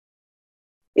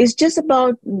It's just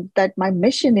about that my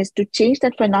mission is to change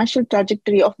that financial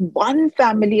trajectory of one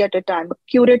family at a time, a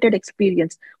curated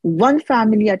experience, one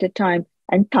family at a time,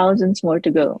 and thousands more to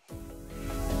go.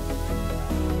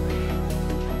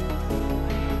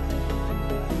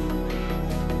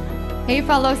 Hey,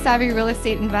 fellow savvy real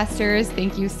estate investors.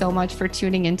 Thank you so much for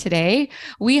tuning in today.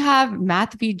 We have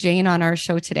Madhavi Jain on our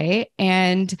show today,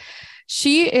 and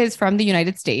she is from the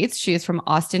United States. She is from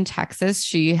Austin, Texas.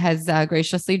 She has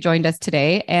graciously joined us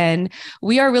today, and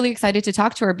we are really excited to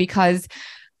talk to her because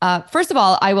first of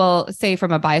all, I will say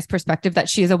from a biased perspective that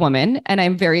she is a woman, and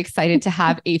I'm very excited to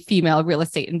have a female real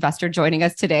estate investor joining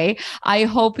us today. I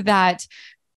hope that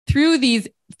through these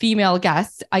female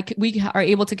guests, we are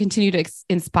able to continue to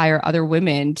inspire other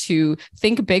women to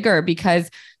think bigger, because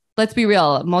let's be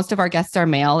real, most of our guests are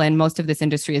male and most of this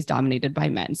industry is dominated by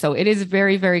men. So it is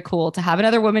very, very cool to have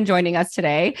another woman joining us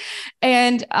today.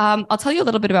 And I'll tell you a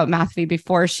little bit about Madhavi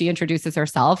before she introduces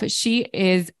herself. She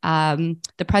is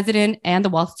the president and the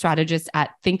wealth strategist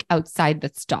at Think Outside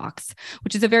the Stocks,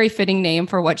 which is a very fitting name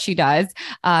for what she does.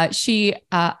 She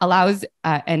allows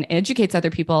and educates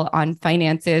other people on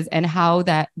finances and how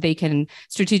that they can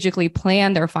strategically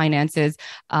plan their finances,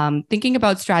 thinking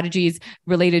about strategies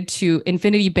related to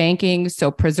infinity banking,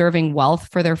 so preserving wealth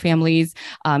for their families.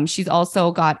 She's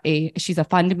also she's a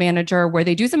fund manager where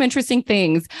they do some interesting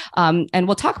things, and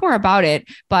we'll talk more about it.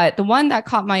 But the one that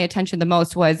caught my attention the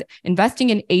most was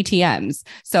investing in ATMs.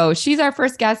 So she's our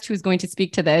first guest who's going to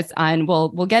speak to this, and we'll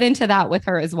get into that with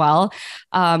her as well.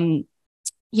 Her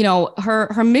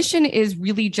mission is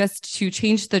really just to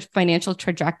change the financial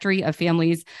trajectory of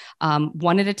families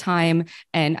one at a time.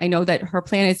 And I know that her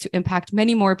plan is to impact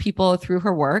many more people through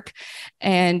her work.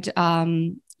 And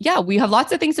we have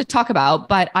lots of things to talk about,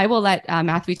 but I will let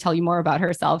Madhavi tell you more about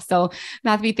herself. So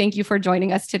Madhavi, thank you for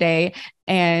joining us today.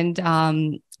 And,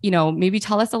 maybe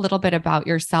tell us a little bit about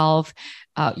yourself,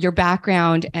 your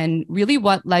background, and really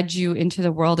what led you into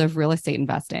the world of real estate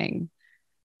investing.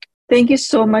 Thank you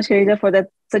so much, Harita, for that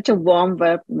such a warm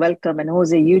welcome, and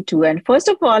Jose, you too. And first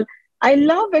of all, I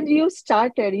love when you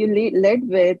started, you led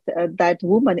with that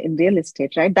woman in real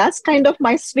estate, right? That's kind of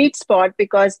my sweet spot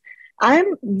because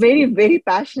I'm very, very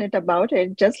passionate about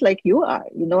it, just like you are.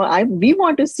 We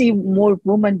want to see more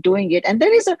women doing it, and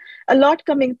there is a lot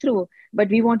coming through. But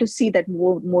we want to see that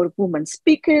more women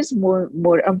speakers, more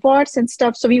awards and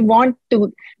stuff. So we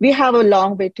have a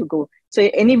long way to go. So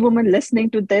any woman listening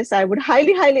to this, I would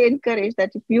highly, highly encourage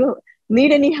that if you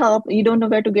need any help, you don't know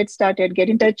where to get started, get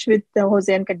in touch with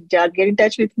Jose and Khadija, get in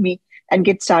touch with me and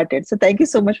get started. So thank you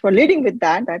so much for leading with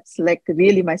that. That's like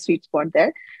really my sweet spot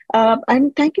there.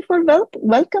 And thank you for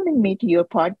welcoming me to your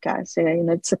podcast.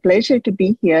 It's a pleasure to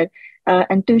be here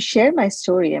and to share my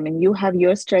story. I mean, you have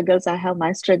your struggles, I have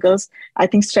my struggles. I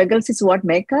think struggles is what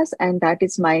make us, and that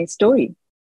is my story.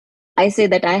 I say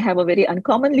that I have a very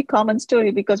uncommonly common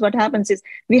story because what happens is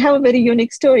we have a very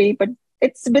unique story, but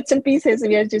it's bits and pieces.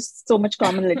 We are just so much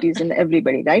commonalities in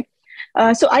everybody, right?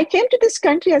 So I came to this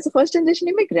country as a first generation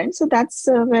immigrant. So that's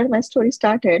where my story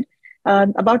started.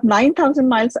 About 9,000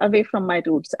 miles away from my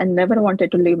roots, and never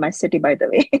wanted to leave my city, by the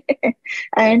way.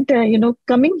 And,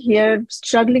 coming here,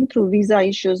 struggling through visa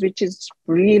issues, which is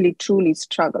really, truly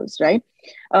struggles, right?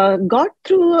 Got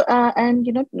through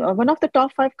one of the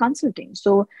top 5 consulting.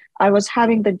 So I was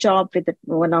having the job with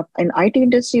in IT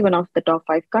industry, one of the top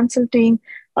 5 consulting.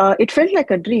 It felt like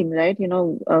a dream, right?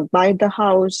 Buy the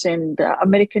house and the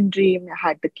American dream. I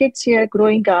had the kids here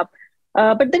growing up.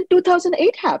 But then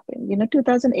 2008 happened.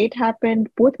 2008 happened.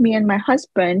 Both me and my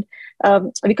husband,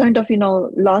 we kind of,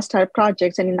 lost our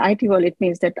projects. And in IT world, it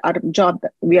means that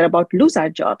we are about to lose our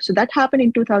job. So that happened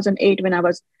in 2008 when I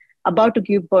was about to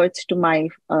give birth to my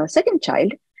second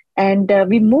child. And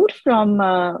we moved from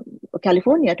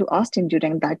California to Austin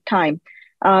during that time.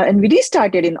 And we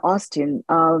restarted in Austin.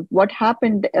 What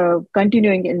happened,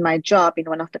 continuing in my job in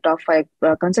one of the top 5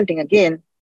 consulting again,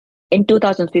 in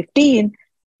 2015,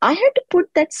 I had to put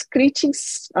that screeching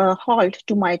halt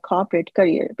to my corporate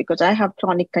career because I have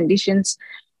chronic conditions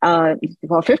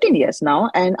for 15 years now,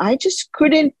 and I just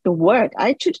couldn't work.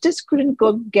 I just couldn't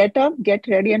get up, get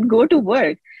ready, and go to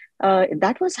work.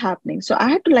 That was happening. So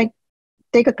I had to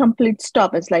take a complete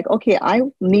stop. It's like, okay, I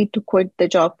need to quit the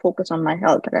job, focus on my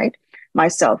health, right?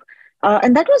 Myself.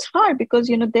 And that was hard because,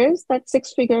 there's that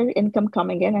 6-figure income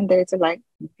coming in and there's a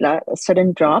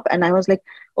sudden drop. And I was like,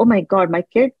 oh my God, my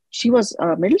kid, she was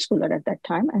a middle schooler at that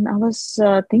time. And I was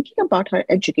thinking about her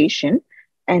education.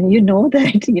 And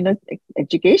that,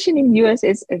 education in US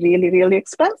is really, really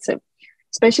expensive,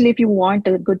 especially if you want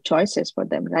good choices for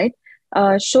them, right?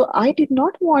 So I did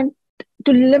not want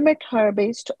to limit her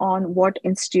based on what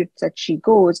institutes that she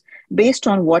goes, based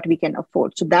on what we can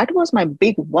afford. So that was my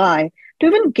big why to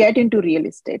even get into real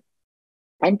estate.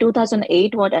 And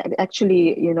 2008, what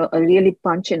actually, a really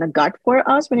punch in the gut for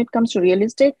us when it comes to real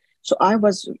estate. So I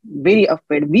was very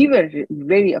afraid. We were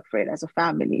very afraid as a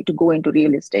family to go into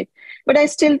real estate. But I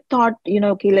still thought,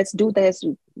 okay, let's do this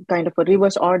kind of a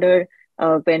reverse order.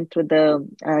 Went through the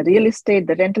real estate,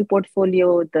 the rental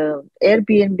portfolio, the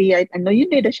Airbnb. I know you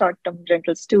did a short-term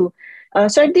rentals too.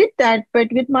 So I did that,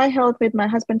 but with my health, with my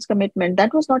husband's commitment,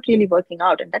 that was not really working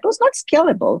out, and that was not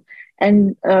scalable.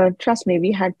 And trust me,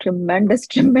 we had tremendous,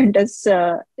 tremendous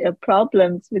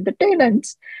problems with the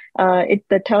tenants.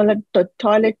 The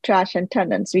toilet trash and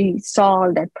tenants. We saw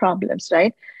all that problems,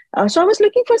 right? So I was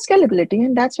looking for scalability,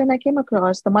 and that's when I came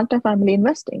across the multifamily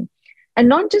investing, and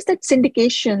not just that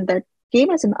syndication that came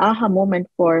as an aha moment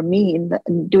for me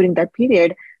during that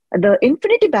period. The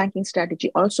infinity banking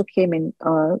strategy also came in,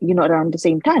 around the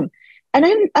same time. And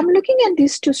I'm looking at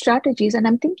these two strategies, and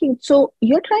I'm thinking, so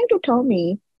you're trying to tell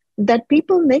me that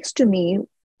people next to me,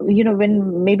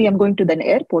 when maybe I'm going to the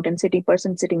airport and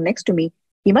person sitting next to me,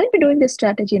 he might be doing this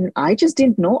strategy, and I just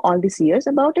didn't know all these years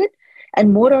about it.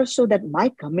 And more also that my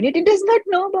community does not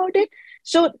know about it.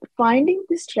 So finding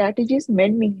these strategies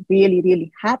made me really,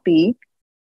 really happy,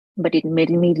 but it made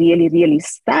me really, really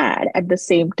sad at the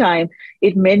same time.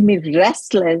 It made me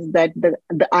restless that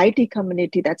the IT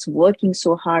community that's working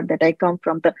so hard, that I come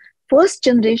from the first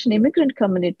generation immigrant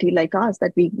community like us,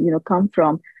 that we come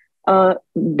from,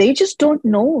 they just don't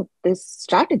know these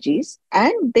strategies,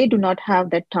 and they do not have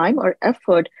that time or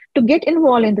effort to get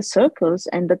involved in the circles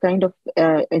and the kind of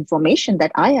information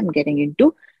that I am getting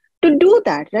into to do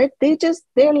that, right?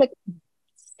 They're like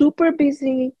super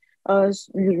busy.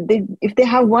 If they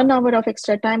have 1 hour of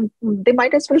extra time, they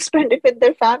might as well spend it with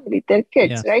their family, their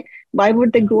kids, Yes. right? Why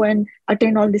would they Yeah. go and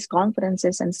attend all these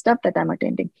conferences and stuff that I'm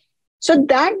attending? So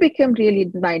that became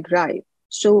really my drive.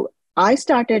 So I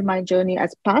started my journey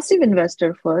as passive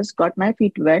investor first, got my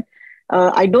feet wet.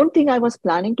 I don't think I was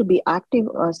planning to be active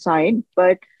side,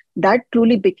 but that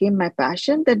truly became my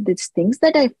passion. That these things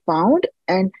that I found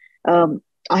and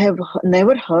I have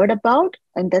never heard about,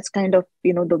 and that's kind of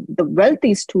the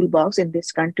wealthiest toolbox in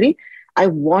this country. I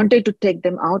wanted to take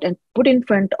them out and put in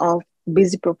front of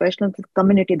busy professionals, the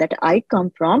community that I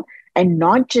come from, and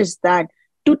not just that,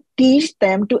 to teach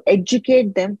them, to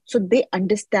educate them, so they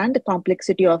understand the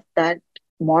complexity of that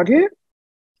model.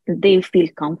 They feel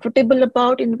comfortable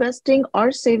about investing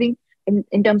or saving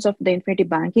in terms of the infinity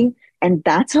banking. And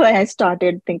that's why I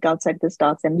started Think Outside the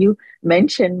Stocks. And you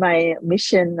mentioned my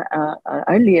mission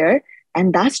earlier.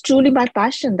 And that's truly my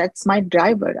passion. That's my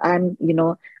driver. I'm,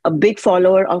 a big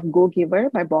follower of Go Giver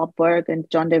by Bob Burg and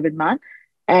John David Mann.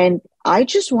 And I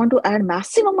just want to add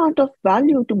massive amount of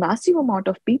value to massive amount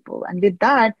of people. And with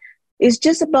that, it's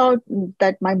just about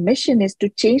that my mission is to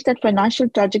change that financial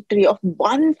trajectory of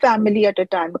one family at a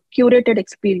time, a curated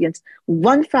experience,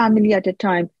 one family at a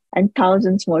time, and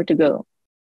thousands more to go.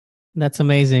 That's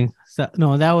amazing. So,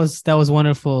 no, that was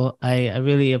wonderful. I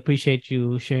really appreciate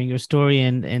you sharing your story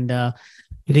and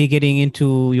really getting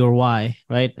into your why,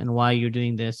 right? And why you're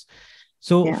doing this.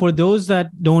 So Yeah. for those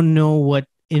that don't know what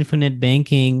infinite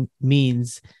banking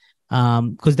means,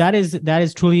 because that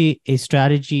is truly a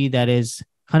strategy that is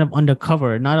kind of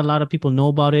undercover. Not a lot of people know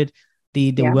about it.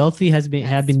 The Yeah. wealthy have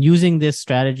been using this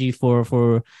strategy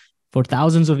for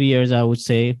thousands of years, I would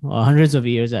say, or hundreds of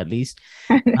years at least.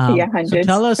 Yeah, So hundreds.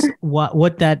 tell us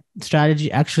what that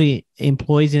strategy actually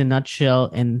employs in a nutshell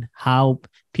and how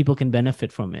people can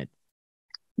benefit from it.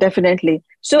 Definitely.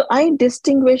 So I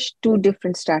distinguish two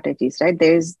different strategies, right?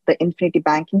 There's the infinity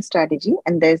banking strategy,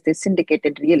 and there's the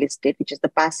syndicated real estate, which is the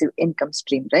passive income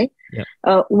stream, right?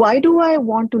 Yep. Why do I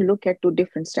want to look at two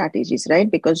different strategies,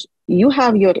 right? Because you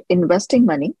have your investing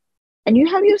money and you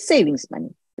have your savings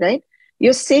money, right?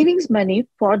 Your savings money,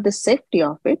 for the safety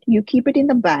of it, you keep it in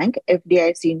the bank,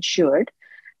 FDIC insured,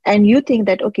 and you think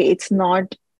that, okay, it's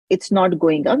not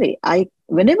going away.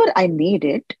 Whenever I need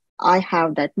it, I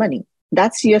have that money.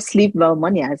 That's your sleep well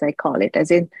money, as I call it.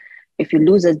 As in, if you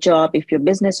lose a job, if your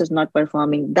business is not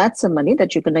performing, that's the money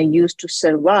that you're going to use to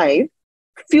survive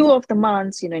few of the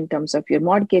months, in terms of your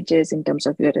mortgages, in terms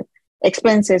of your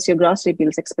expenses, your grocery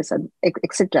bills,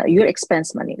 etc., your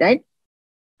expense money, right?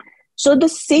 So the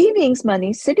savings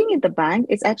money sitting in the bank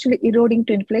is actually eroding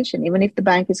to inflation. Even if the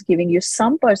bank is giving you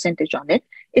some percentage on it,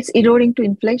 it's eroding to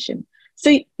inflation. So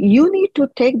you need to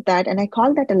take that, and I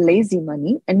call that a lazy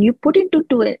money, and you put into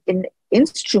an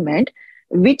instrument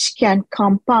which can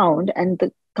compound. And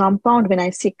the compound, when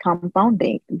I say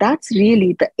compounding, that's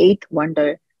really the eighth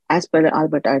wonder, as per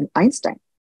Albert Einstein.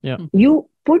 Yeah. You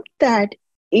put that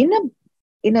in a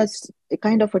a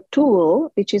kind of a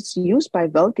tool which is used by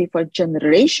wealthy for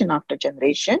generation after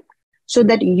generation, so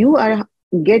that you are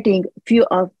getting few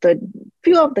of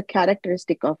the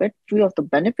characteristic of it, few of the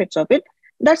benefits of it.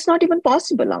 That's not even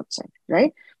possible outside,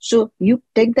 right? So you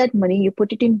take that money, you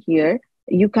put it in here,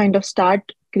 you kind of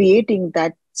start creating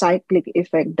that cyclic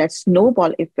effect, that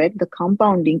snowball effect, the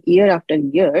compounding year after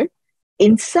year.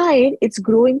 Inside, it's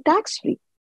growing tax free.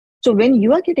 So when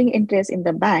you are getting interest in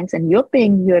the banks and you're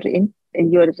paying your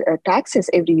taxes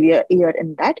every year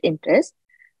in that interest,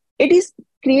 it is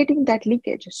creating that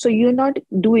leakage. So you're not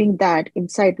doing that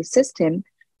inside the system.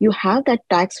 You have that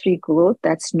tax-free growth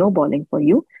that's snowballing for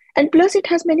you. And plus it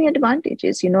has many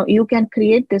advantages. You can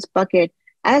create this bucket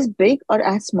as big or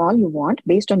as small you want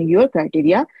based on your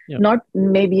criteria, not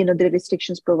maybe, the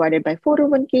restrictions provided by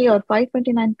 401k or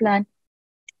 529 plan.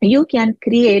 You can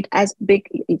create as big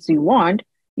as you want.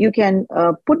 You can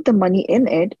put the money in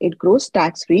it. It grows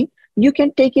tax-free. You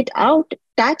can take it out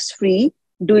tax-free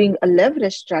doing a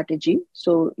leverage strategy.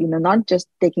 So, not just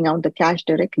taking out the cash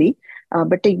directly,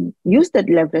 but use that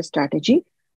leverage strategy.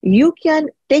 You can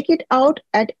take it out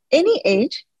at any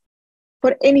age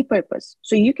for any purpose.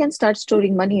 So you can start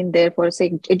storing money in there for,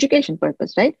 say, education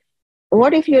purpose, right?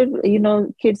 What if your,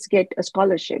 kids get a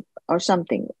scholarship or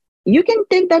something? You can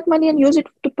take that money and use it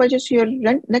to purchase your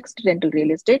next rental real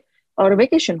estate or a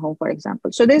vacation home, for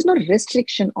example. So there's no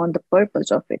restriction on the purpose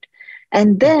of it.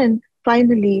 And then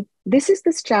finally, this is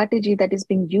the strategy that is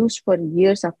being used for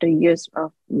years after years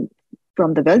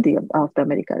from the wealthy of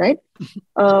America, right?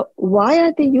 Why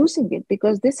are they using it?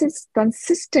 Because this is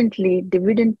consistently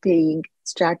dividend paying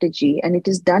strategy, and it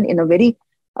is done in a very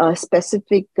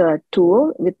specific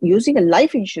tool with using a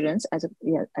life insurance as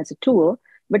a tool,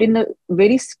 but in a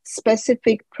very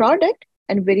specific product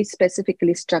and very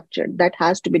specifically structured. That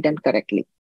has to be done correctly.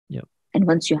 Yep. And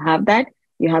once you have that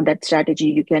strategy,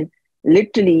 you can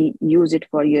literally use it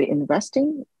for your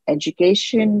investing,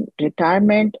 education,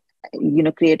 retirement,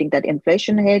 creating that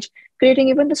inflation hedge, creating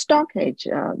even the stock hedge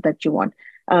that you want.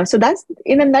 So that's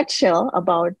in a nutshell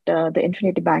about the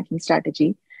infinity banking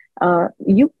strategy.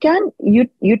 You can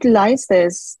utilize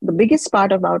this. The biggest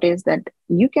part about it is that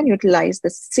you can utilize the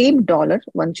same dollar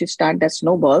once you start that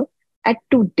snowball at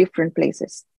two different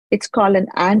places. It's called an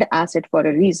and asset for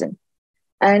a reason.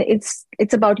 And it's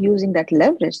about using that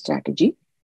leverage strategy.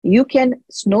 You can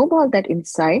snowball that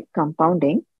inside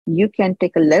compounding. You can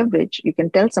take a leverage. You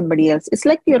can tell somebody else. It's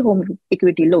like your home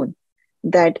equity loan,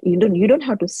 that you don't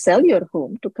have to sell your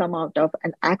home to come out of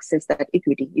and access that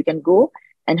equity. You can go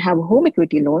and have a home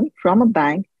equity loan from a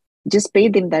bank, just pay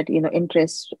them that,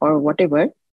 interest or whatever.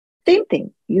 Same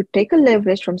thing. You take a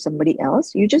leverage from somebody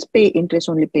else. You just pay interest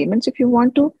only payments if you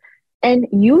want to, and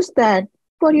use that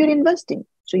for your investing.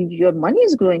 So your money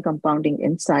is growing, compounding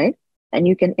inside, and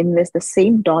you can invest the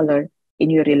same dollar in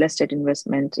your real estate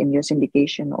investment, in your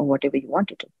syndication, or whatever you want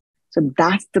to do. So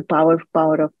that's the power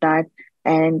of that.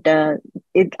 And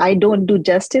I don't do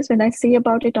justice when I say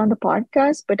about it on the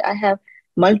podcast, but I have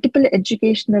multiple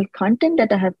educational content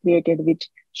that I have created, which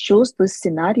shows those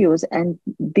scenarios and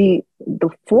the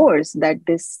force that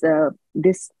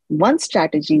this one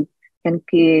strategy can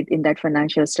create in that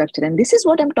financial structure. And this is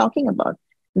what I'm talking about,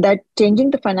 that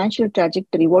changing the financial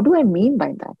trajectory. What do I mean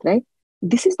by that, right?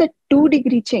 This is the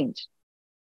 2-degree change.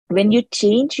 When you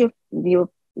change your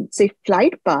say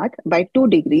flight path by 2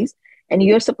 degrees, and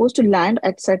you're supposed to land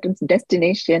at certain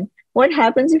destination, what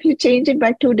happens if you change it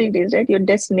by 2 degrees, right? Your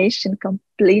destination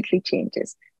completely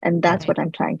changes. And that's what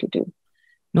I'm trying to do.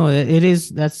 No, it is.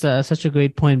 That's such a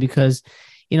great point, because,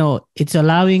 it's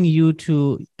allowing you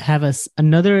to have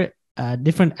another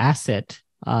different asset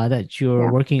that you're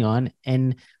working on,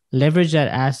 and leverage that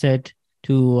asset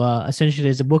to essentially,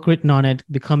 there's a book written on it,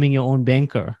 becoming your own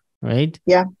banker, right?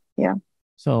 Yeah.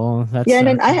 So that's and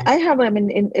then I have,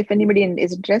 if anybody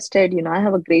is interested, I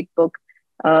have a great book.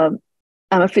 I'm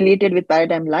affiliated with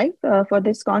Paradigm Life for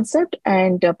this concept,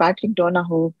 and Patrick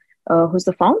Donahue, who's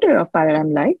the founder of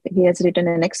Paradigm Life, he has written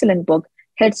an excellent book,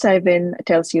 Heads I Win,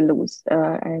 Tails You Lose.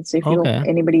 And so if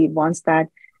anybody wants that,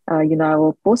 I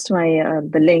will post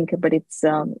the link, but it's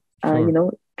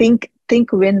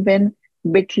think win-win,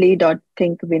 bit.ly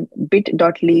think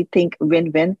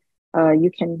win-win.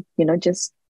 You can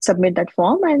just submit that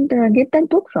form and get that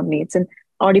book from me. It's an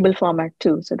Audible format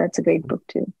too, so that's a great book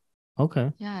too.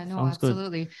 Okay. Yeah, no, Sounds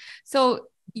absolutely. Good. So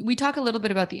we talk a little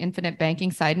bit about the infinite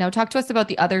banking side. Now talk to us about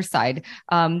the other side,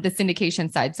 the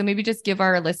syndication side. So maybe just give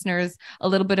our listeners a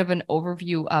little bit of an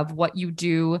overview of what you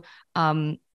do,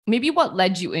 maybe what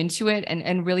led you into it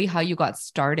and really how you got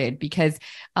started. Because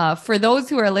for those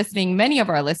who are listening, many of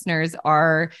our listeners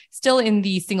are still in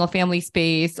the single family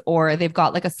space, or they've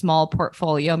got like a small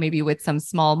portfolio, maybe with some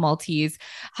small multis.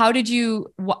 How did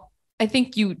you, I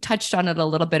think you touched on it a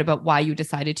little bit about why you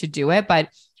decided to do it, but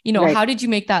Right. how did you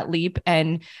make that leap,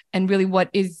 and really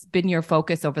what has been your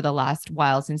focus over the last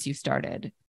while since you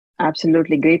started?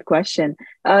 Absolutely. Great question.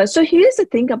 So here's the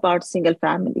thing about single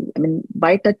family. I mean,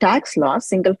 by the tax law,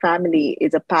 single family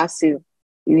is a passive,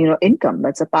 income.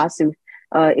 That's a passive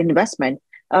investment.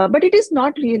 But it is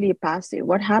not really passive.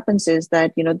 What happens is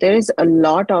that, there is a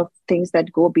lot of things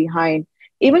that go behind,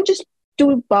 even just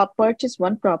to purchase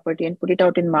one property and put it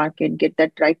out in market, get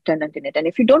that right tenant in it. And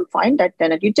if you don't find that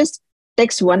tenant, you just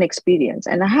takes one experience.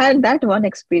 And I had that one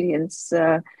experience.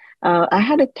 I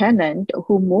had a tenant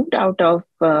who moved out of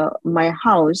my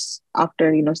house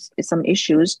after some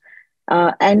issues,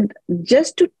 and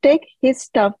just to take his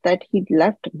stuff that he'd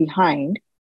left behind,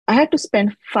 I had to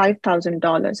spend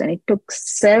 $5,000, and it took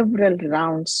several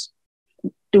rounds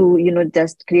to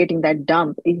just creating that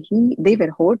dump. They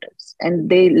were hoarders, and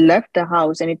they left the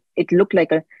house, and it looked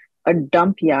like a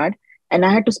dump yard. And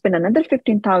I had to spend another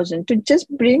 15,000 to just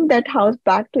bring that house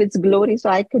back to its glory so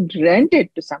I could rent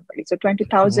it to somebody. So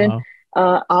 20,000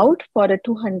 Wow. out for a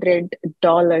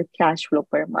 $200 cash flow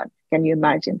per month. Can you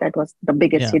imagine? That was the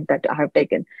biggest Yeah. hit that I have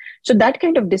taken. So that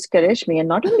kind of discouraged me. And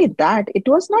not only that, it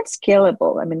was not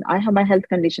scalable. I mean, I have my health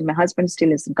condition. My husband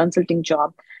still is a consulting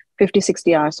job, 50,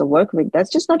 60 hours of work week. That's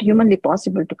just not humanly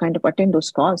possible to kind of attend those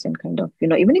calls and kind of,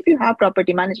 even if you have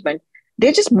property management,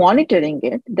 they're just monitoring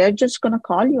it. They're just going to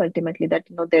call you ultimately that,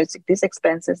 there's this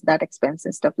expenses, that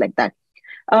expenses, stuff like that.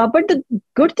 But the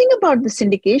good thing about the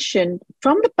syndication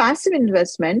from the passive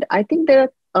investment, I think there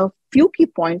are a few key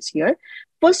points here.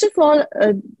 First of all,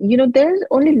 there's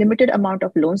only limited amount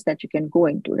of loans that you can go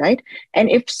into, right? And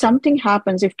if something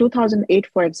happens, if 2008,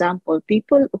 for example,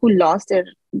 people who lost their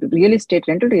real estate,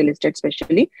 rental real estate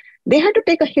especially, they had to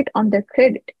take a hit on their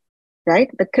credit,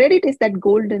 right? The credit is that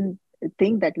golden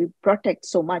thing that we protect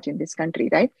so much in this country,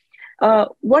 right?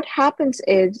 What happens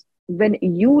is when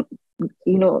you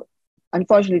know,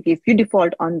 unfortunately, if you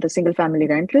default on the single family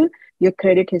rental, your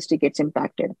credit history gets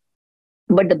impacted.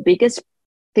 But the biggest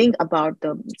thing about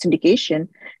the syndication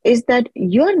is that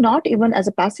you're not even as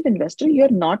a passive investor, you're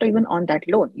not even on that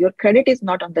loan. Your credit is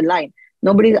not on the line.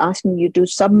 Nobody is asking you to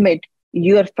submit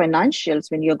your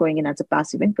financials when you're going in as a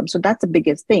passive income. So that's the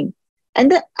biggest thing. And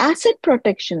the asset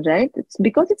protection, right? It's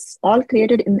because it's all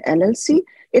created in LLC.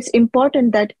 It's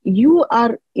important that you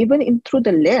are even in through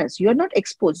the layers. You're not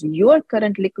exposed. Your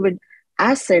current liquid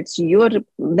assets, your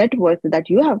net worth that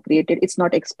you have created, it's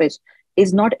not exposed.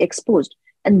 Is not exposed.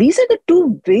 And these are the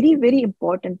two very, very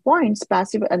important points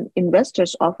passive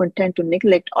investors often tend to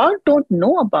neglect or don't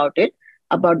know about it,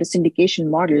 about the syndication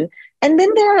model. And then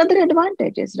there are other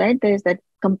advantages, right? There is that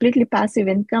completely passive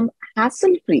income,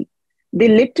 hassle free. They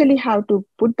literally have to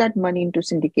put that money into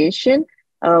syndication.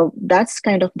 That's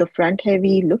kind of the front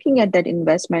heavy, looking at that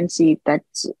investment, see if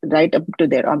that's right up to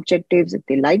their objectives, if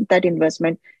they like that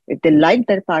investment, if they like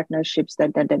their partnerships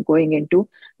that they're going into.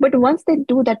 But once they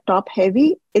do that top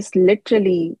heavy, it's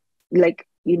literally like,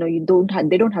 they don't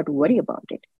have to worry about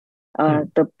it. Yeah.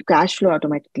 The cash flow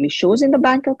automatically shows in the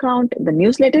bank account, the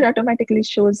newsletter automatically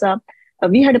shows up.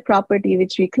 We had a property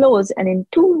which we closed, and in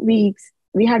 2 weeks,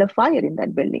 we had a fire in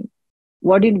that building.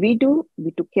 What did we do?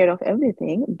 We took care of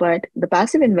everything. But the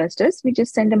passive investors, we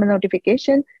just send them a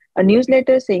notification, a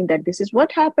newsletter saying that this is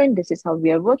what happened, this is how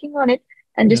we are working on it,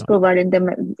 and Yeah. just providing them,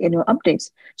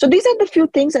 updates. So these are the few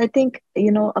things I think,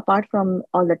 apart from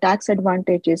all the tax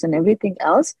advantages and everything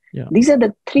else, Yeah. these are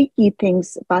the three key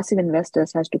things passive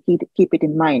investors has to keep it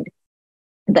in mind.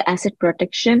 The asset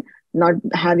protection, not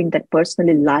having that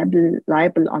personally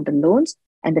liable on the loans,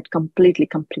 and that completely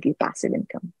passive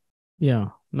income. Yeah.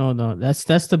 No.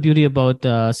 That's the beauty about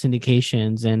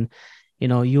syndications, and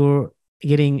you're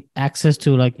getting access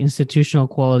to like institutional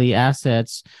quality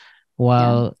assets Yeah.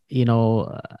 while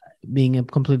being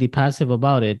completely passive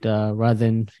about it, rather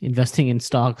than investing in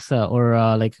stocks or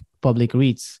like public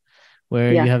REITs,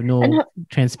 where Yeah. you have And no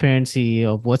transparency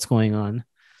of what's going on.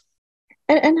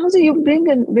 And Jose, you bring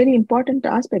a very important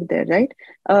aspect there, right?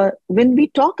 When we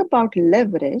talk about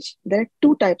leverage, there are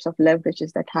two types of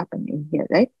leverages that happen in here,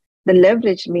 right? The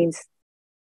leverage means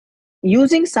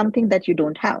using something that you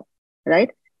don't have, right?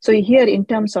 So here, in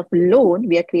terms of loan,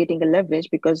 we are creating a leverage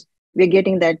because we're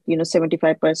getting that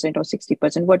 75% or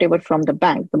 60%, whatever, from the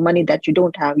bank, the money that you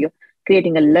don't have, you're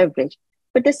creating a leverage.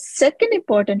 But the second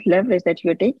important leverage that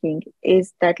you're taking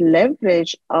is that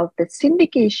leverage of the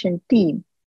syndication team,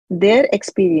 their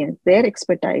experience, their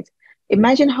expertise.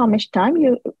 Imagine how much time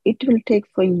it will take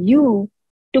for you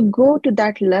to go to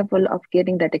that level of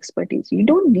getting that expertise. You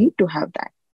don't need to have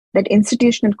that. That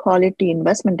institutional quality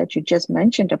investment that you just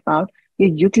mentioned about, you're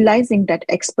utilizing that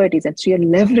expertise, and so you're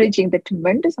leveraging the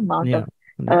tremendous amount of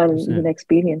Yeah, 100%.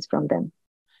 experience from them.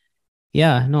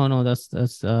 Yeah, no,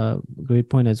 that's a great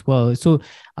point as well. So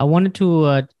I wanted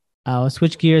to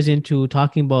switch gears into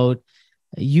talking about,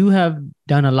 you have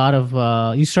done a lot of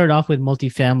you started off with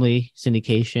multifamily Yeah,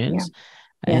 syndications,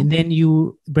 yeah. and then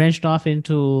you branched off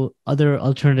into other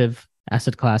alternative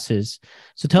asset classes.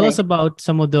 So tell us Right. about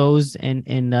some of those, and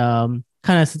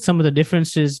kind of some of the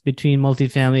differences between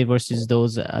multifamily versus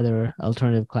those other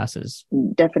alternative classes.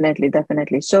 Definitely,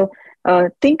 definitely. So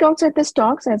think outside the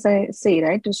stocks, as I say,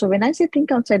 right? So when I say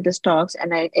think outside the stocks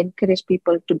and I encourage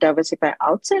people to diversify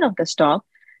outside of the stock,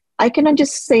 I cannot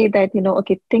just say that,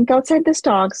 okay, think outside the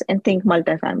stocks and think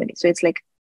multifamily. So it's like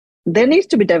there needs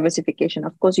to be diversification.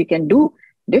 Of course, you can do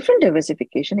different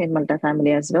diversification in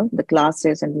multifamily as well, the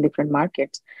classes and different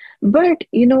markets. But,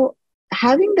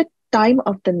 having the time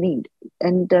of the need,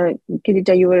 and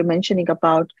Kirita, you were mentioning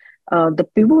about the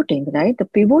pivoting, right? The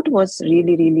pivot was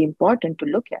really, really important to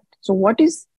look at. So what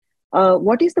is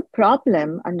the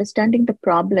problem? Understanding the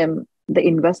problem the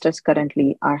investors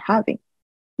currently are having.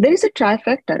 There is a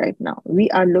trifecta right now. We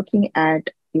are looking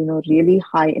at, really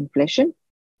high inflation.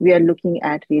 We are looking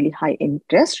at really high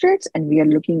interest rates, and we are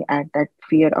looking at that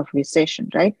fear of recession,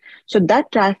 right? So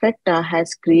that trifecta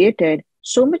has created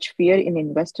so much fear in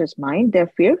investors' mind.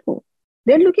 They're fearful.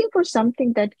 They're looking for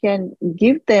something that can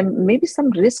give them maybe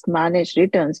some risk managed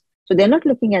returns. So they're not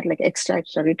looking at like extra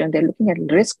return. They're looking at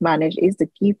risk managed is the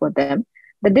key for them.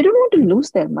 But they don't want to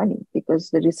lose their money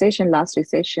because the last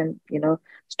recession,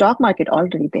 stock market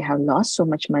already, they have lost so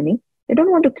much money. They don't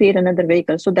want to create another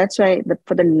vehicle. So that's why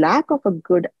for the lack of a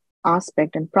good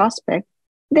aspect and prospect,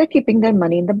 they're keeping their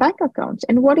money in the bank accounts.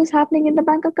 And what is happening in the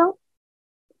bank account?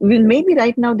 Well, maybe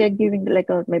right now they're giving like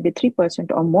a maybe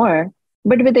 3% or more,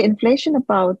 but with the inflation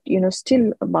about,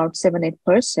 still about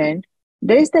 7-8%,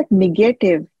 there is that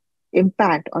negative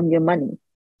impact on your money.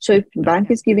 So if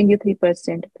bank is giving you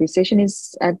 3%, recession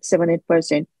is at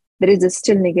 7-8%, there is a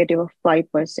still negative of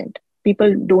 5%.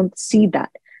 People don't see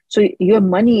that. So your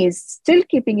money is still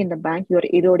keeping in the bank, you're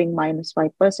eroding minus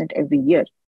 5% every year.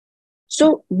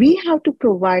 So we have to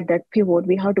provide that pivot.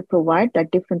 We have to provide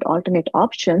that different alternate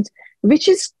options, which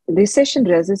is recession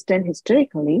resistant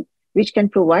historically, which can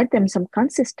provide them some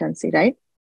consistency, right?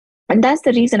 And that's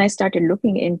the reason I started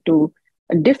looking into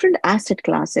different asset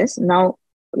classes. Now,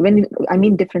 when I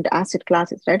mean different asset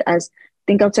classes, right? As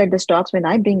think outside the stocks, when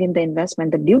I bring in the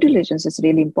investment, the due diligence is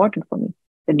really important for me.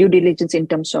 The due diligence in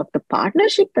terms of the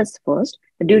partnership, that's first.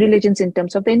 The due diligence in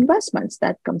terms of the investments,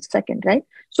 that comes second, right?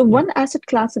 So one asset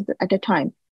class at a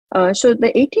time. So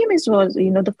the ATM was,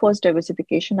 the first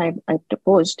diversification I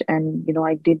proposed, and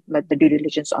I did the due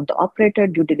diligence on the operator,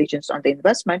 due diligence on the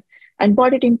investment, and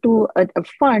brought it into a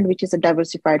fund which is a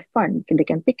diversified fund. They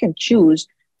can pick and choose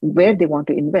where they want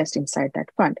to invest inside that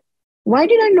fund. Why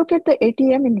did I look at the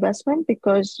ATM investment?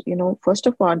 Because first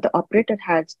of all, the operator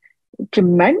has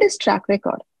tremendous track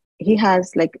record. He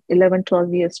has like 11,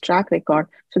 12 years track record.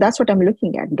 So that's what I'm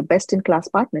looking at, the best in class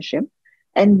partnership.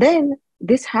 And then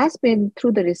this has been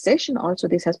through the recession also,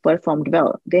 this has performed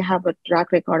well. They have a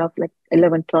track record of like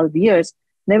 11, 12 years,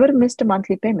 never missed a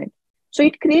monthly payment. So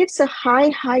it creates a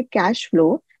high cash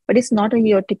flow, but it's not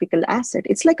your typical asset.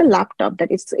 It's like a laptop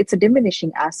that it's a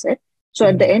diminishing asset. So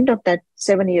at the end of that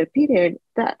 7-year period,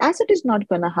 the asset is not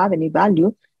going to have any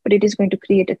value, but it is going to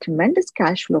create a tremendous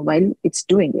cash flow while it's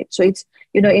doing it. So it's,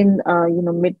 in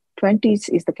mid 20s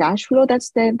is the cash flow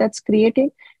that's there, that's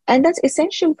creating. And that's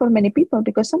essential for many people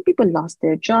because some people lost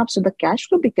their jobs. So the cash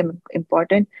flow became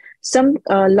important. Some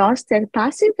lost their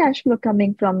passive cash flow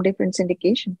coming from different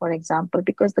syndication, for example,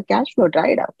 because the cash flow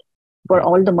dried out for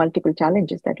all the multiple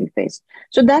challenges that we face.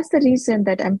 So that's the reason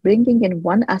that I'm bringing in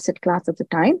one asset class at a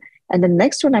time. And the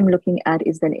next one I'm looking at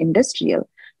is then industrial.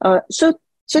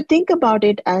 So think about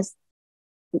it as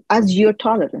your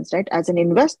tolerance, right? As an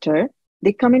investor,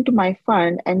 they come into my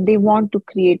fund and they want to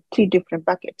create 3 different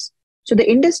buckets. So the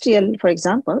industrial, for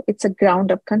example, it's a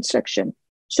ground up construction.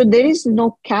 So there is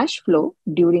no cash flow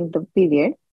during the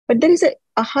period, but there is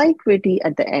a high equity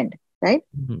at the end, right?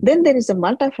 Mm-hmm. Then there is a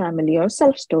multifamily or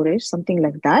self-storage, something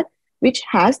like that, which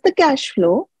has the cash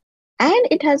flow and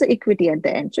it has the equity at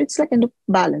the end. So it's like a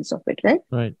balance of it, right?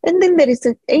 Right. And then there is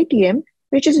an ATM,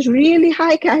 which is really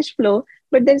high cash flow,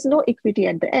 but there's no equity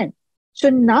at the end. So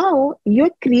now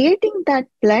you're creating that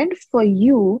blend for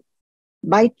you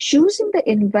by choosing the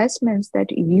investments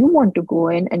that you want to go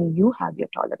in and you have your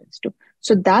tolerance to.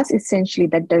 So that's essentially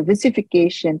that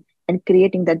diversification and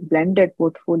creating that blended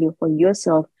portfolio for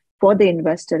yourself, for the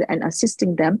investor, and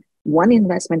assisting them one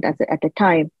investment at a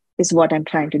time is what I'm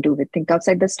trying to do with Think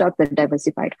Outside the Stock, the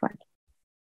diversified fund.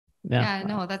 Yeah,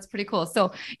 no, that's pretty cool.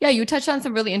 So yeah, you touched on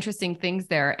some really interesting things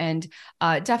there. And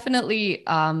definitely,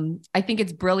 I think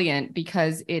it's brilliant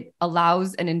because it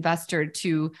allows an investor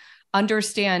to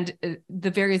understand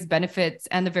the various benefits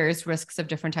and the various risks of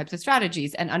different types of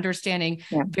strategies, and understanding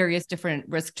various different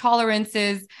risk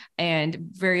tolerances and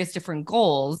various different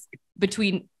goals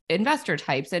between investor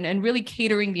types, and really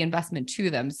catering the investment to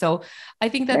them. So I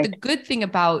think that the good thing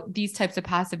about these types of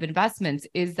passive investments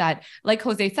is that, like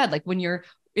Jose said, like when you're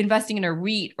investing in a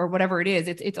REIT or whatever it is,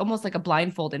 it's almost like a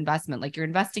blindfold investment. Like you're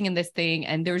investing in this thing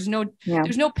and there's no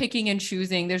picking and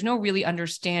choosing. There's no really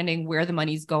understanding where the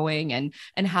money's going and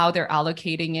how they're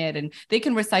allocating it. And they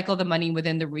can recycle the money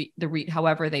within the REIT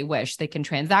however they wish. They can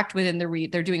transact within the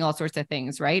REIT. They're doing all sorts of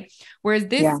things, right? Whereas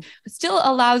this still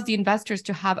allows the investors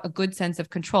to have a good sense of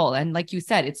control. And like you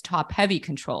said, it's top heavy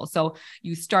control. So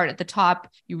you start at the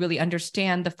top, you really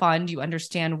understand the fund, you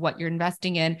understand what you're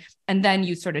investing in, and then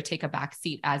you sort of take a back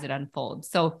seat as it unfolds.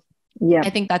 So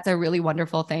I think that's a really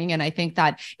wonderful thing. And I think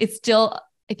that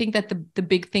the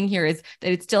big thing here is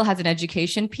that it still has an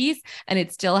education piece, and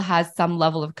it still has some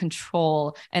level of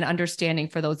control and understanding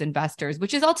for those investors,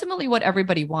 which is ultimately what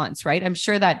everybody wants, right? I'm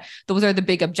sure that those are the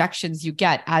big objections you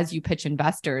get as you pitch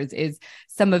investors, is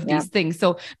some of these things.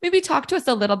 So maybe talk to us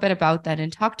a little bit about that,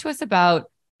 and talk to us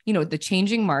about, you know, the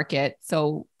changing market.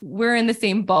 So we're in the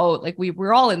same boat. Like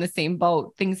we're all in the same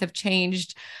boat. Things have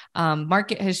changed.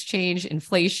 Market has changed,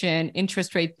 inflation,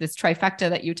 interest rates, this trifecta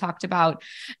that you talked about.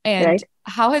 And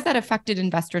how has that affected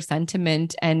investor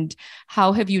sentiment, and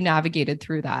how have you navigated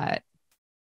through that?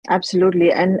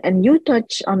 Absolutely. And you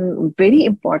touch on a very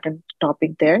important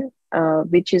topic there,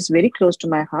 which is very close to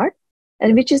my heart,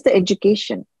 and which is the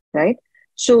education, right?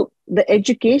 So the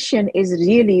education is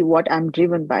really what I'm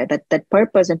driven by. That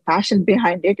purpose and passion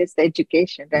behind it is the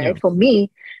education, right? Yeah. For me,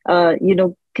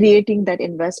 creating that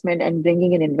investment and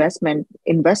bringing in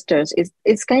investors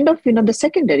is kind of, the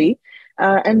secondary.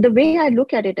 And the way I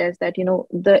look at it is that,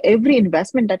 every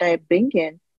investment that I bring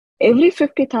in, every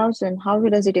 50,000, how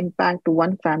does it impact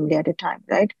one family at a time,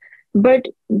 right? But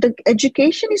the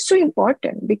education is so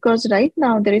important, because right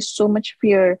now there is so much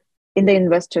fear in the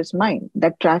investor's mind,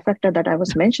 that trifecta that I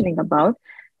was mentioning about.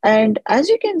 And as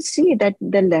you can see, that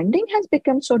the lending has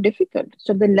become so difficult.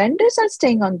 So the lenders are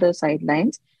staying on the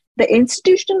sidelines. The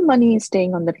institutional money is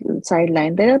staying on the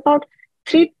sideline. There are about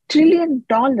 $3 trillion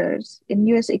in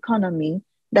US economy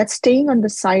that's staying on the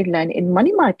sideline in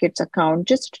money markets account,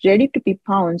 just ready to be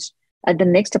pounced at the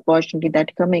next opportunity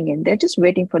that's coming in. They're just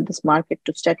waiting for this market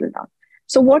to settle down.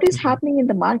 So what is happening in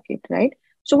the market, right?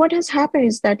 So what has happened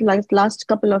is that, like last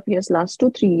couple of years, last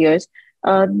 2-3 years,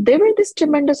 there were these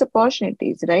tremendous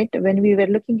opportunities, right? When we were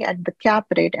looking at the cap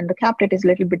rate, and the cap rate is a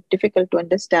little bit difficult to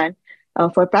understand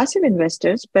for passive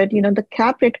investors, but the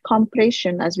cap rate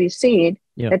compression, as we said,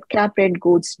 that cap rate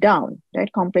goes down,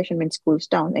 right? Compression means goes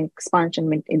down, and expansion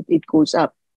means it goes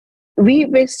up. We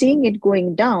were seeing it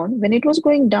going down. When it was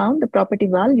going down, the property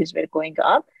values were going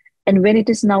up. And when it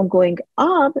is now going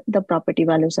up, the property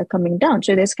values are coming down.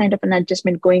 So there's kind of an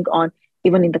adjustment going on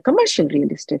even in the commercial real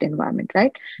estate environment,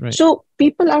 right? So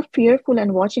people are fearful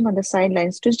and watching on the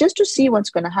sidelines just to see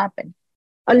what's going to happen.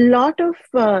 A lot of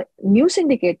new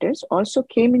syndicators also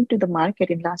came into the market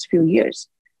in last few years.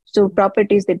 So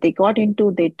properties that they got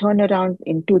into, they turn around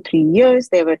in 2-3 years.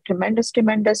 There were tremendous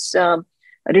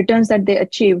returns that they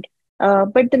achieved.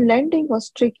 But the lending was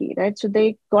tricky, right? So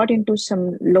they got into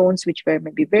some loans which were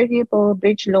maybe variable,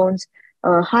 bridge loans,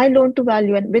 high loan to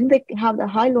value. And when they have the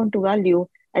high loan to value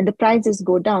and the prices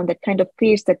go down, that kind of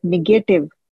creates that negative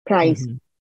price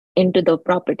into the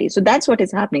property. So that's what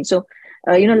is happening. So,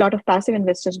 a lot of passive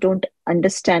investors don't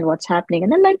understand what's happening.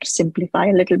 And I like to simplify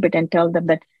a little bit and tell them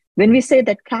that when we say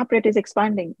that cap rate is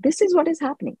expanding, this is what is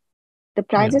happening. The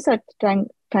prices are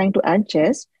trying to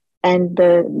adjust. And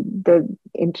the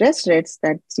interest rates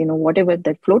that, whatever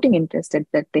the floating interest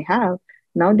that they have,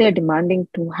 now they're demanding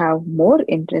to have more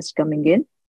interest coming in.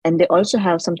 And they also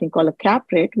have something called a cap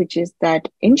rate, which is that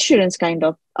insurance kind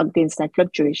of against that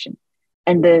fluctuation.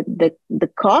 And the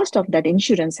cost of that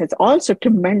insurance has also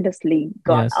tremendously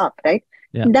gone up, right?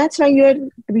 Yeah. And that's why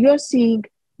you're seeing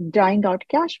drying out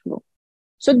cash flow.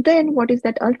 So then what is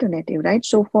that alternative, right?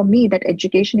 So for me, that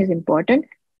education is important.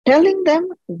 Telling them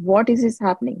what is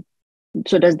happening.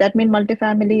 So does that mean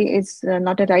multifamily is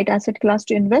not a right asset class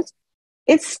to invest?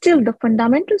 It's still, the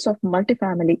fundamentals of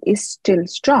multifamily is still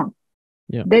strong.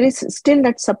 Yeah. There is still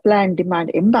that supply and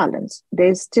demand imbalance.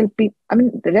 There's still the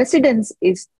residence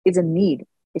is a need.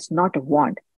 It's not a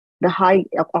want. the high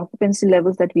occupancy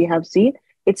levels that we have seen,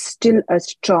 it's still a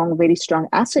strong, very strong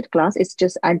asset class. It's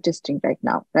just adjusting right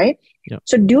now, right? Yeah.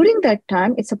 So during that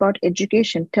time, it's about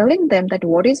education, telling them that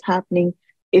what is happening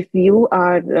if you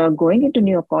are going into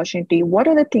new opportunity, what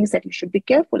are the things that you should be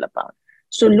careful about?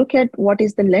 So look at what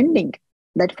is the lending,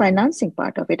 that financing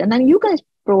part of it. And then you guys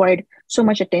provide so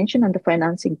much attention on the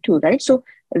financing too, right? So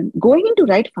going into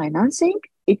right financing,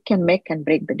 it can make and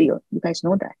break the deal. You guys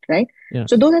know that, right? So Yes.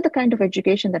 those are the kind of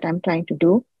education that I'm trying to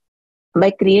do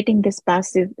by creating this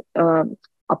passive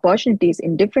opportunities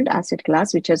in different asset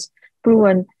class, which has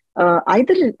proven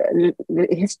either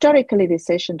historically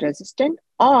recession resistant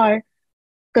or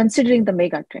considering the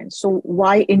mega trends. So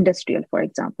why industrial, for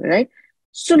example, right?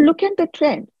 So look at the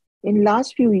trend. In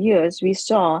last few years, we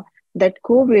saw that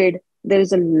COVID, there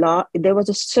was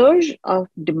a surge of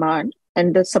demand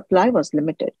and the supply was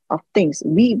limited of things.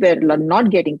 We were not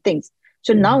getting things.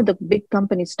 So now the big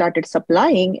companies started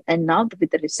supplying, and now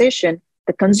with the recession,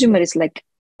 the consumer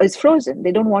is frozen.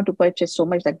 They don't want to purchase so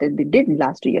much that they did in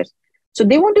last 2 years. So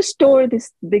they want to store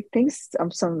these big things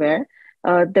somewhere.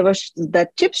 There was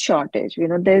that chip shortage.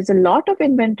 There's a lot of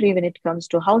inventory when it comes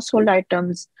to household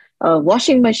items,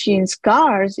 washing machines,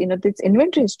 cars. This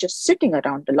inventory is just sitting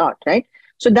around a lot, right?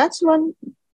 So that's one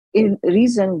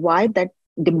reason why that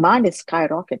demand is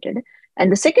skyrocketed. And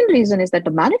the second reason is that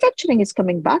the manufacturing is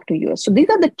coming back to US. So these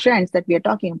are the trends that we are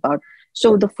talking about.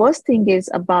 So the first thing is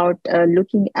about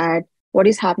looking at what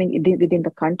is happening within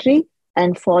the country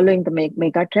and following the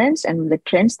mega trends and the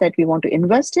trends that we want to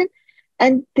invest in.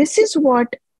 And this is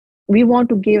what we want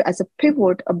to give as a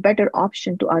pivot, a better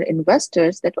option to our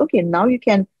investors that, okay, now you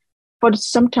can for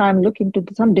some time look into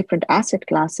some different asset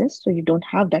classes so you don't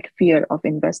have that fear of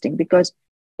investing. Because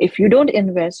if you don't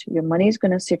invest, your money is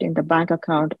going to sit in the bank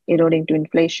account eroding to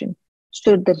inflation.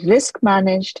 So the risk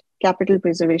managed capital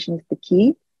preservation is the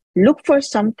key. Look for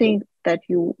something that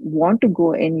you want to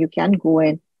go in, you can go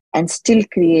in and still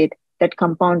create that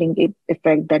compounding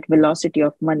effect, that velocity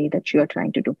of money that you are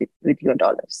trying to do with your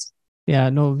dollars. Yeah,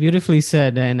 no, beautifully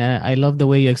said. And I love the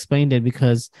way you explained it,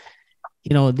 because,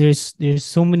 there's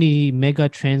so many mega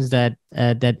trends that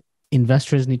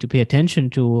investors need to pay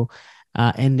attention to,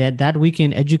 and that we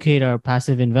can educate our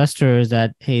passive investors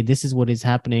that, hey, this is what is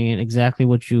happening, and exactly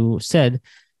what you said.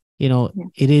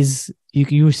 It is,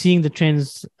 you're seeing the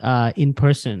trends in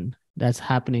person that's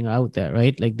happening out there,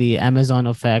 right? Like the Amazon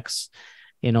effects.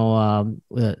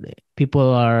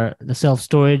 People are the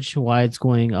self-storage, why it's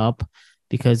going up,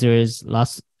 because there is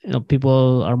lots,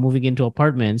 people are moving into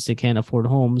apartments, they can't afford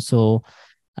homes, so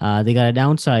they got to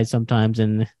downsize sometimes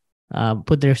and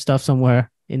put their stuff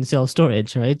somewhere in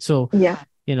self-storage, right? So yeah.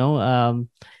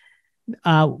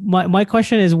 My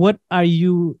question is, what are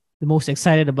you the most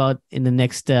excited about in the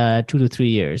next 2 to 3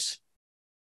 years?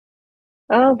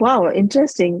 Wow,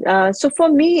 interesting. So for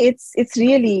me, it's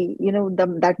really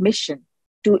that mission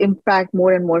to impact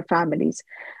more and more families.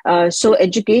 So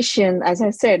education, as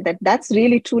I said, that's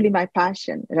really truly my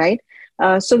passion, right?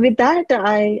 So with that,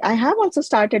 I have also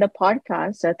started a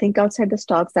podcast, Think Outside the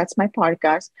Stocks. That's my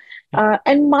podcast.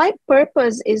 And my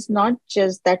purpose is not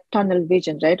just that tunnel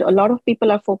vision, right? A lot of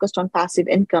people are focused on passive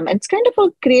income, and it's kind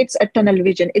of creates a tunnel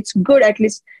vision. It's good, at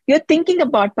least you're thinking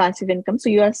about passive income, so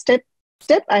you are step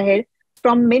ahead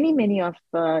from many of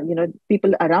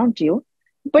people around you,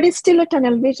 but it's still a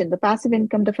tunnel vision. The passive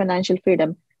income, the financial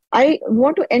freedom. I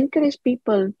want to encourage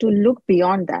people to look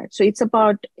beyond that. So it's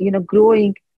about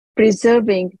growing,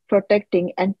 preserving,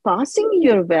 protecting, and passing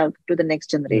your wealth to the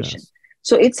next generation. Yes.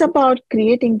 So it's about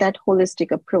creating that holistic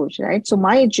approach, right? So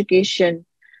my education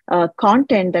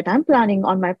content that I'm planning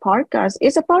on my podcast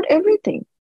is about everything.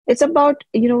 It's about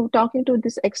talking to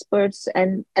these experts,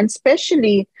 and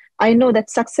especially I know that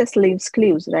success leaves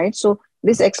clues, right? So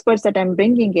these experts that I'm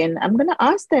bringing in, I'm going to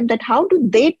ask them that how do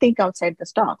they think outside the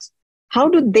stocks? How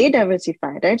do they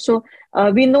diversify, right? So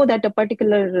we know that a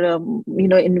particular,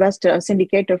 investor, a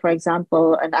syndicator, for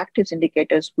example, an active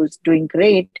syndicator who's doing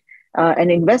great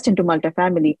and invest into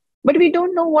multifamily, but we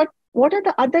don't know what are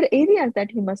the other areas that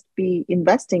he must be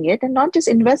investing it, and not just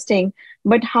investing,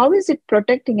 but how is it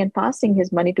protecting and passing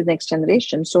his money to the next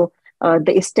generation? So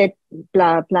the estate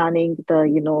planning,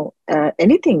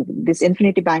 anything, this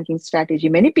infinity banking strategy.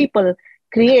 Many people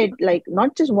create like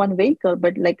not just one vehicle,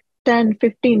 but like 10,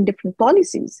 15 different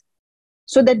policies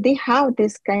so that they have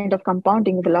this kind of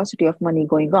compounding velocity of money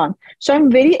going on. So I'm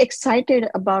very excited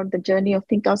about the journey of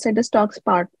Think Outside the Stocks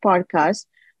podcast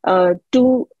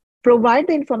to provide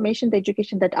the information, the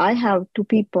education that I have to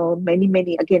people,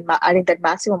 many, again, adding that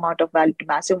massive amount of value to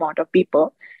massive amount of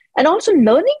people. And also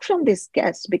learning from these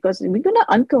guests, because we're going to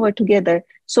uncover together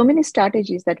so many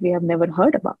strategies that we have never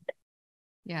heard about.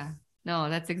 Yeah. No,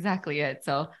 that's exactly it.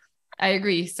 So I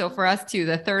agree. So for us too,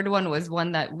 the third one was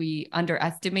one that we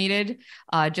underestimated,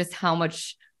 just how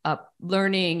much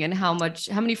learning and how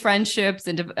many friendships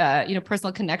and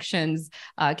personal connections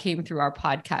came through our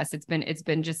podcast. It's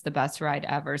been just the best ride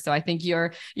ever. So I think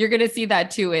you're going to see that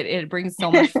too. It brings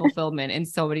so much fulfillment in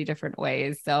so many different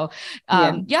ways. So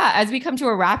as we come to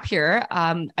a wrap here,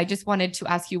 I just wanted to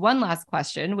ask you one last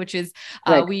question, which is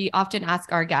we often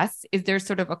ask our guests, is there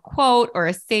sort of a quote or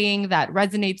a saying that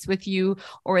resonates with you,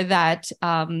 or that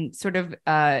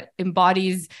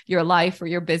embodies your life or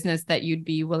your business that you'd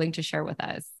be willing to share with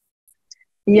us?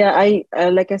 Yeah, I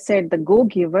like I said, The Go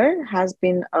Giver has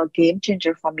been a game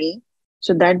changer for me.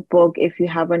 So that book, if you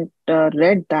haven't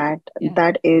read that,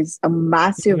 that is a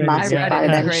massive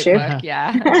paradigm shift. Book,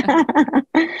 yeah.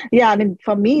 Yeah, I mean,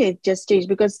 for me, it just changed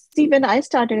because see, when I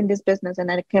started in this business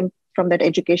and I came from that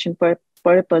education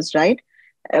purpose, right?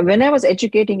 When I was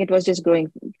educating, it was just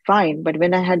growing fine. But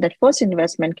when I had that first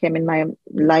investment came in my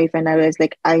life, and I was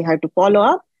like, I had to follow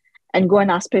up and go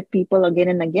and ask people again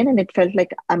and again. And it felt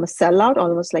like I'm a sellout,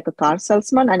 almost like a car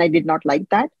salesman. And I did not like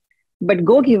that. But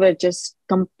Go Giver just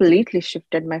completely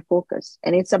shifted my focus.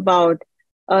 And it's about,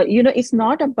 it's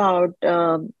not about,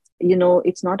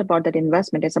 it's not about that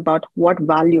investment. It's about what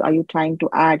value are you trying to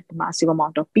add to massive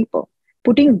amount of people,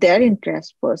 putting their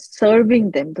interest first,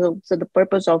 serving them. So the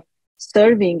purpose of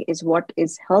serving is what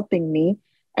is helping me.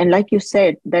 And like you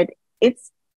said, that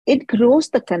it grows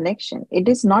the connection. It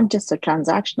is not just a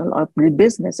transactional or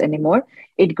business anymore.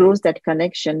 It grows that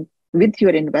connection with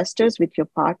your investors, with your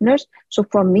partners. So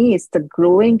for me, it's the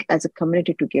growing as a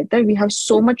community together. We have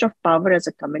so much of power as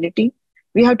a community.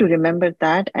 We have to remember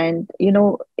that. And,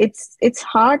 it's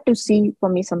hard to see for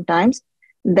me sometimes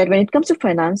that when it comes to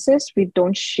finances, we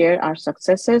don't share our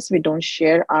successes. We don't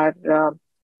share our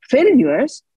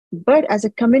failures. But as a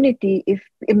community,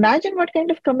 imagine what kind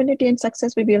of community and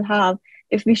success we will have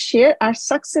if we share our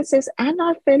successes and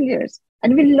our failures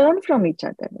and we learn from each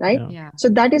other, right? Yeah. So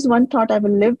that is one thought I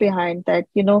will live behind, that,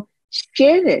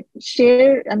 share it.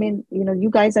 Share. I mean, you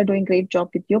guys are doing a great job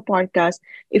with your podcast.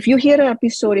 If you hear an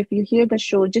episode, if you hear the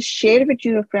show, just share it with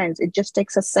your friends. It just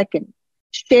takes a second.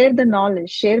 Share the knowledge,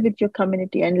 share with your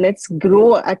community, and let's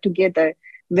grow together.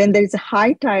 When there is a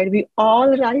high tide, we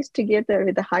all rise together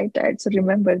with the high tide. So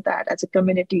remember that as a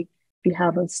community, we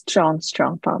have a strong,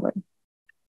 strong power.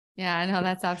 Yeah, I know,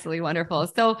 that's absolutely wonderful.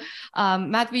 So,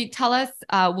 Madhavi, tell us,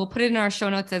 we'll put it in our show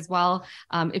notes as well.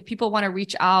 If people want to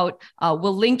reach out,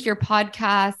 we'll link your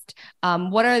podcast.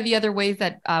 What are the other ways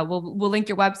that we'll link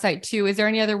your website too? Is there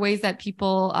any other ways that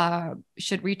people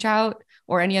should reach out,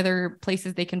 or any other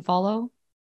places they can follow?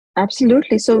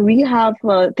 Absolutely. So we have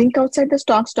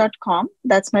thinkoutsidethestocks.com.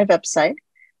 That's my website.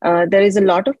 There is a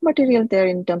lot of material there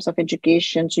in terms of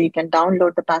education. So you can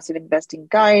download the passive investing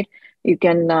guide. You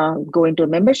can go into a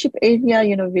membership area.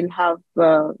 We'll have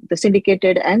the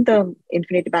syndicated and the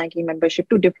infinite banking membership,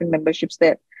 2 different memberships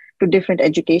there, 2 different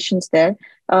educations there.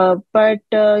 But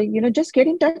just get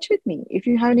in touch with me. If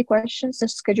you have any questions,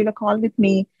 just schedule a call with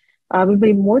me. We'll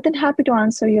be more than happy to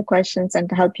answer your questions and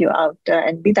to help you out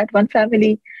and be that one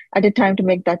family at a time to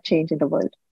make that change in the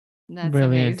world. That's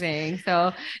brilliant. Amazing.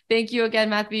 So thank you again,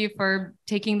 Madhavi, for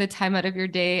taking the time out of your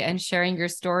day and sharing your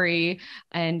story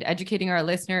and educating our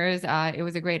listeners. It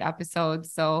was a great episode.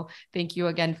 So thank you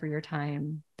again for your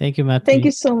time. Thank you, Madhavi. Thank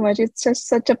you so much. It's just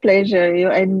such a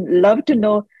pleasure. I love to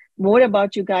know more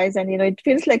about you guys. And, it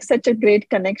feels like such a great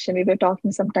connection we were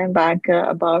talking some time back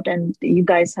about, and you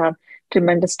guys have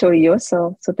tremendous story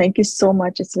yourself. So thank you so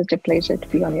much. It's such a pleasure to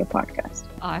be on your podcast.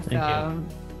 Awesome.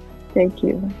 Thank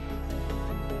you.